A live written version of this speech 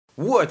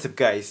What's up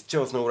guys,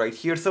 Joe right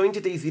here. So in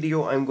today's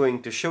video I'm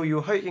going to show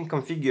you how you can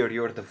configure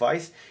your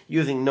device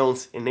using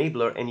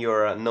nonceEnabler and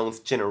your nonce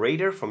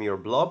generator from your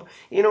blob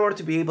in order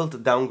to be able to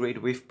downgrade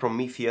with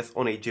Prometheus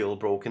on a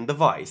jailbroken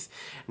device.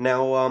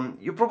 Now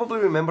you probably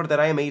remember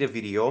that I made a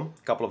video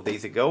a couple of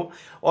days ago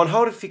on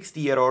how to fix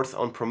the errors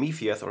on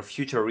Prometheus or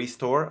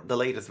Futurerestore, the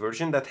latest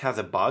version that has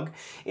a bug,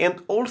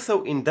 and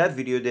also in that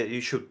video that you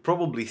should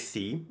probably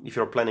see if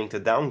you're planning to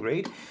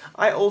downgrade,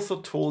 I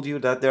also told you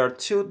that there are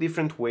two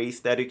different ways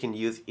that you can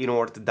use in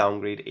order to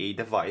downgrade a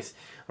device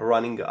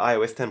running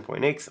iOS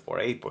 10.x or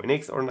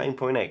 8.x or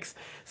 9.x.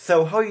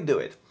 So how you do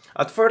it?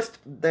 At first,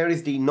 there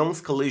is the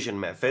nonce collision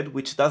method,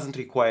 which doesn't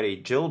require a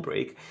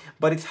jailbreak,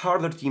 but it's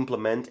harder to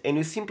implement, and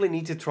you simply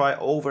need to try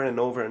over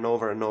and over and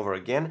over and over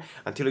again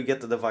until you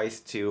get the device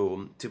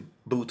to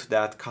boot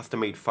that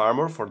custom-made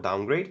firmware for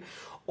downgrade.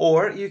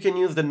 Or you can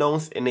use the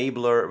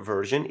nonceEnabler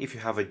version if you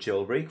have a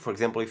jailbreak. For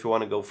example, if you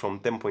want to go from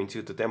 10.2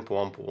 to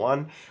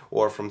 10.1.1,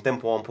 or from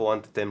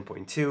 10.1.1 to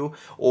 10.2,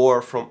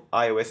 or from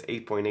iOS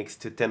 8.x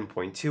to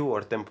 10.2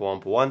 or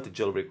 10.1.1 to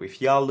jailbreak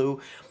with Yalu.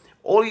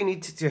 All you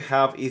need to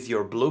have is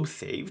your blob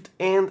saved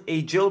and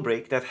a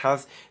jailbreak that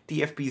has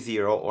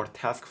TFP0 or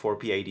task for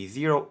PID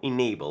 0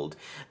 enabled.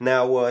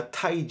 Now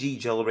TiG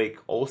jailbreak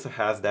also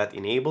has that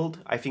enabled.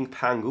 I think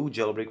Pangu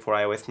jailbreak for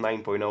iOS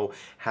 9.0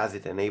 has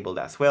it enabled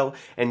as well,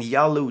 and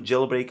Yalu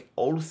jailbreak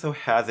also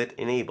has it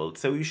enabled,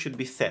 so you should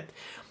be set.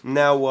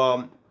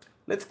 Now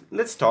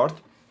let's start.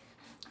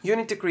 You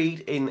need to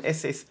create an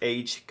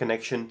SSH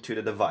connection to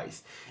the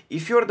device.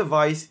 If your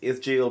device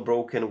is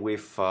jailbroken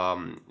with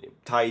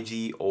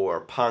TiG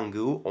or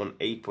Pangu on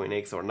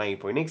 8.x or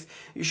 9.x,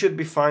 you should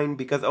be fine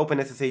because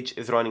OpenSSH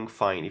is running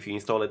fine if you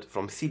install it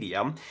from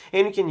CDM,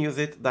 and you can use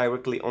it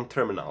directly on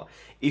terminal.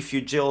 If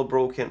you're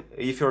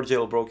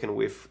jailbroken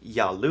with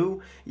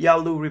Yalu,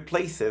 Yalu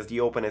replaces the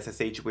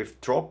OpenSSH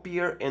with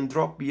Dropbeer, and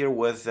Dropbeer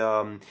was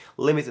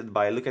limited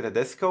by Look at the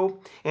Desco,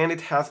 and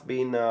it has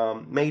been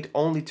made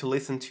only to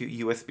listen to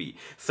USB.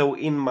 So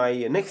in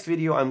my next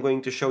video I'm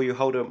going to show you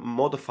how to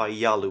modify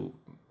Yalu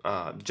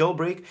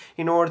jailbreak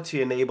in order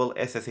to enable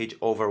SSH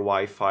over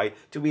Wi-Fi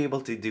to be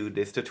able to do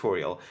this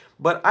tutorial.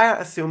 But I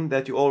assume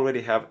that you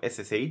already have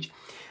SSH,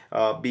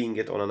 being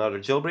it on another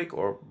jailbreak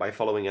or by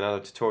following another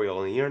tutorial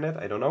on the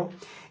internet, I don't know.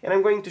 And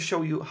I'm going to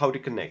show you how to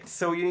connect.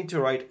 So you need to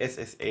write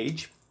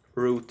SSH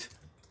root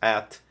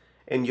at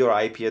and your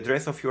IP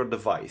address of your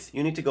device.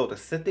 You need to go to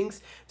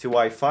settings, to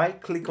Wi-Fi,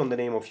 click on the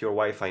name of your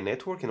Wi-Fi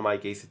network. In my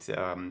case it's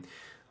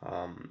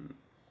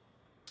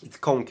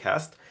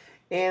Comcast,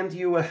 and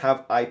you will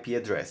have IP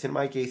address. In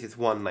my case it's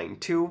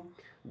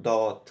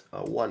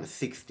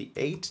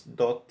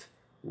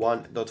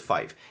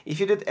 192.168.1.5. If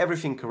you did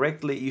everything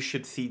correctly, you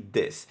should see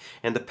this.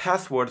 And the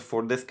password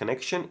for this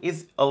connection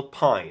is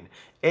Alpine.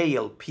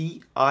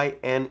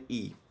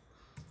 A-L-P-I-N-E.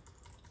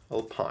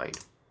 Alpine.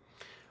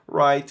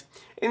 Right,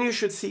 and you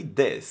should see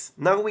this.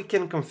 Now we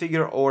can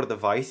configure our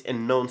device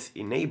and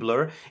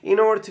nonceEnabler in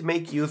order to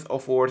make use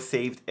of our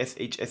saved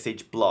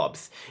SSH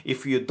blobs.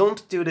 If you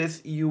don't do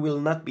this, you will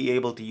not be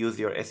able to use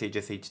your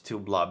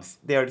SSH2 blobs.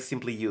 They are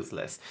simply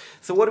useless.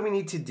 So what do we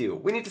need to do?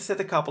 We need to set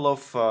a couple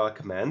of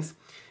commands,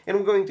 and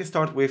we're going to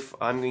start with,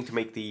 I'm going to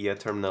make the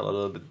terminal a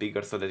little bit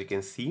bigger so that you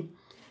can see,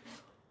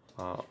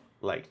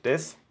 like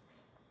this.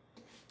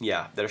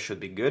 Yeah, that should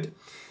be good.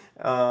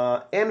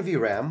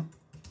 NVRAM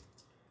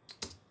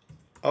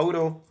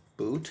auto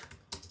boot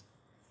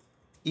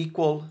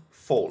equal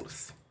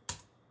false.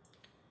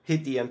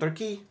 Hit the enter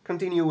key,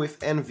 continue with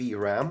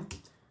nvram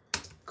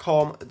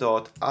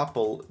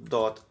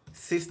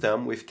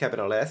com.apple.system with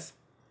capital S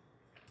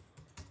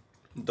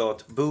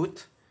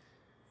 .boot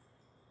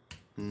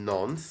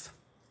nonce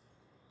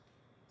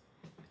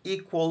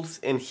equals,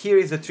 and here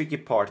is the tricky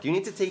part. You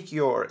need to take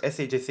your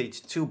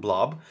SSH2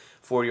 blob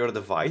for your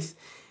device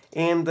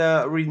and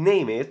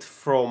rename it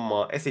from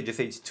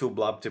SSH2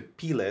 blob to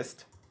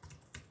plist.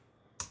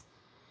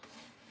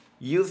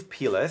 Use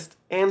plist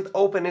and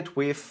open it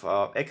with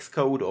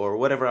Xcode or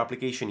whatever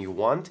application you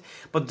want,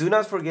 but do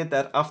not forget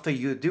that after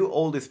you do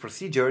all this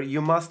procedure,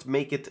 you must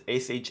make it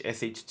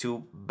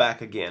SSH2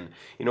 back again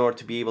in order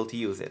to be able to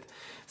use it.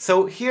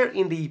 So here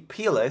in the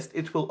plist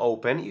it will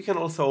open. You can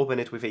also open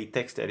it with a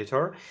text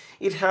editor.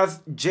 It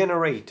has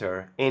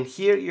generator, and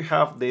here you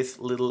have this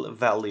little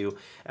value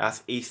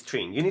as a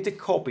string. You need to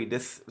copy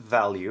this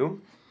value,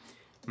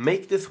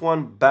 make this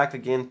one back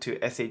again to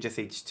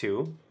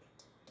SSH2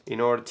 in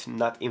order to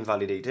not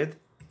invalidate it,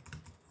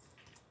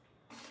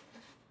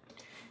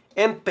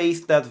 and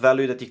paste that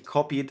value that you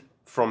copied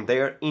from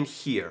there in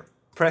here.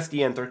 Press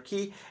the enter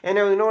key, and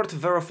now in order to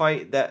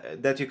verify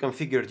that you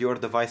configured your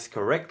device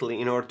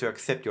correctly in order to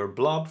accept your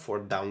blob for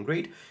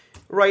downgrade,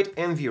 write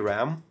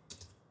nvram-p,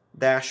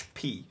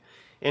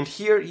 and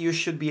here you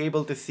should be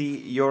able to see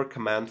your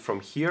command from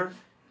here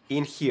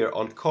in here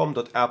on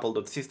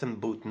com.apple.system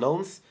boot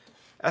nonce.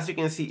 As you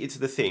can see, it's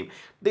the same.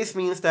 This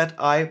means that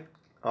I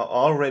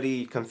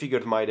already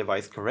configured my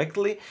device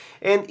correctly,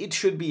 and it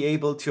should be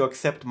able to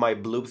accept my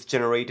blobs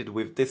generated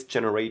with this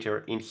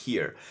generator in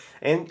here.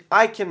 And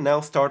I can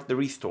now start the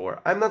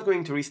restore. I'm not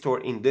going to restore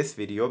in this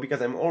video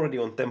because I'm already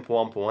on temp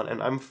 1.1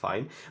 and I'm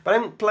fine, but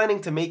I'm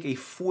planning to make a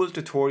full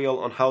tutorial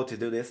on how to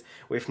do this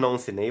with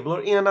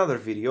nonceEnabler in another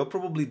video,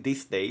 probably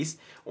these days,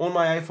 on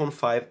my iPhone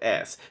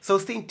 5s. So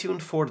stay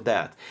tuned for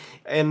that.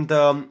 And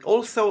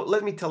also,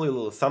 let me tell you a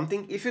little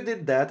something. If you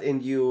did that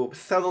and you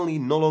suddenly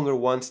no longer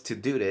want to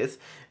do this,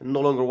 no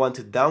longer want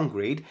to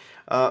downgrade,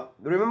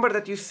 remember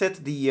that you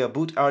set the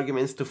boot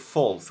arguments to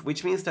false,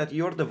 which means that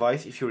your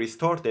device, if you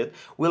restored it,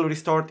 will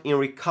restart in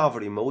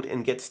recovery mode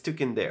and get stuck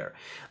in there.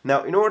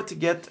 Now, in order to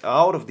get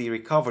out of the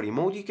recovery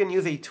mode, you can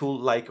use a tool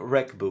like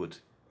recboot.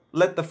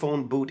 Let the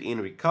phone boot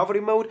in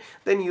recovery mode,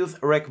 then use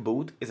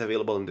recboot, is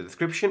available in the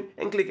description,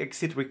 and click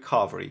exit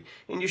recovery,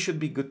 and you should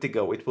be good to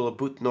go. It will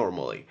boot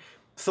normally.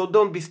 So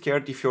don't be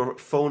scared if your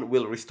phone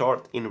will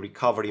restart in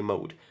recovery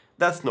mode.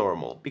 That's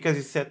normal, because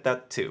you set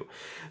that too.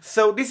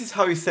 So this is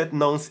how you set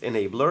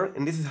nonceEnabler,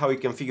 and this is how you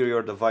configure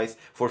your device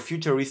for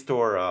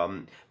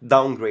Futurerestore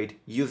downgrade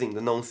using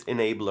the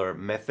nonceEnabler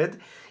method.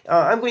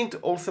 I'm going to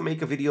also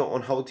make a video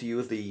on how to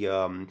use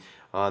the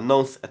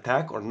nonce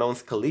attack or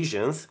nonce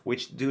collisions,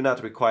 which do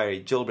not require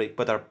a jailbreak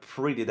but are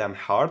pretty damn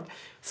hard.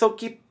 So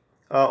keep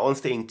on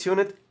staying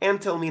tuned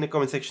and tell me in the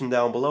comment section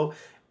down below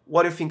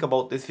what you think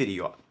about this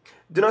video.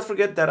 Do not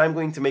forget that I'm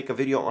going to make a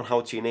video on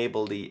how to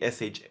enable the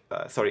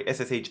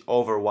SSH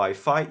over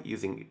Wi-Fi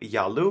using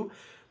Yalu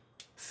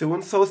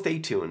soon, so stay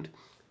tuned.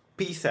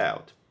 Peace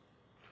out.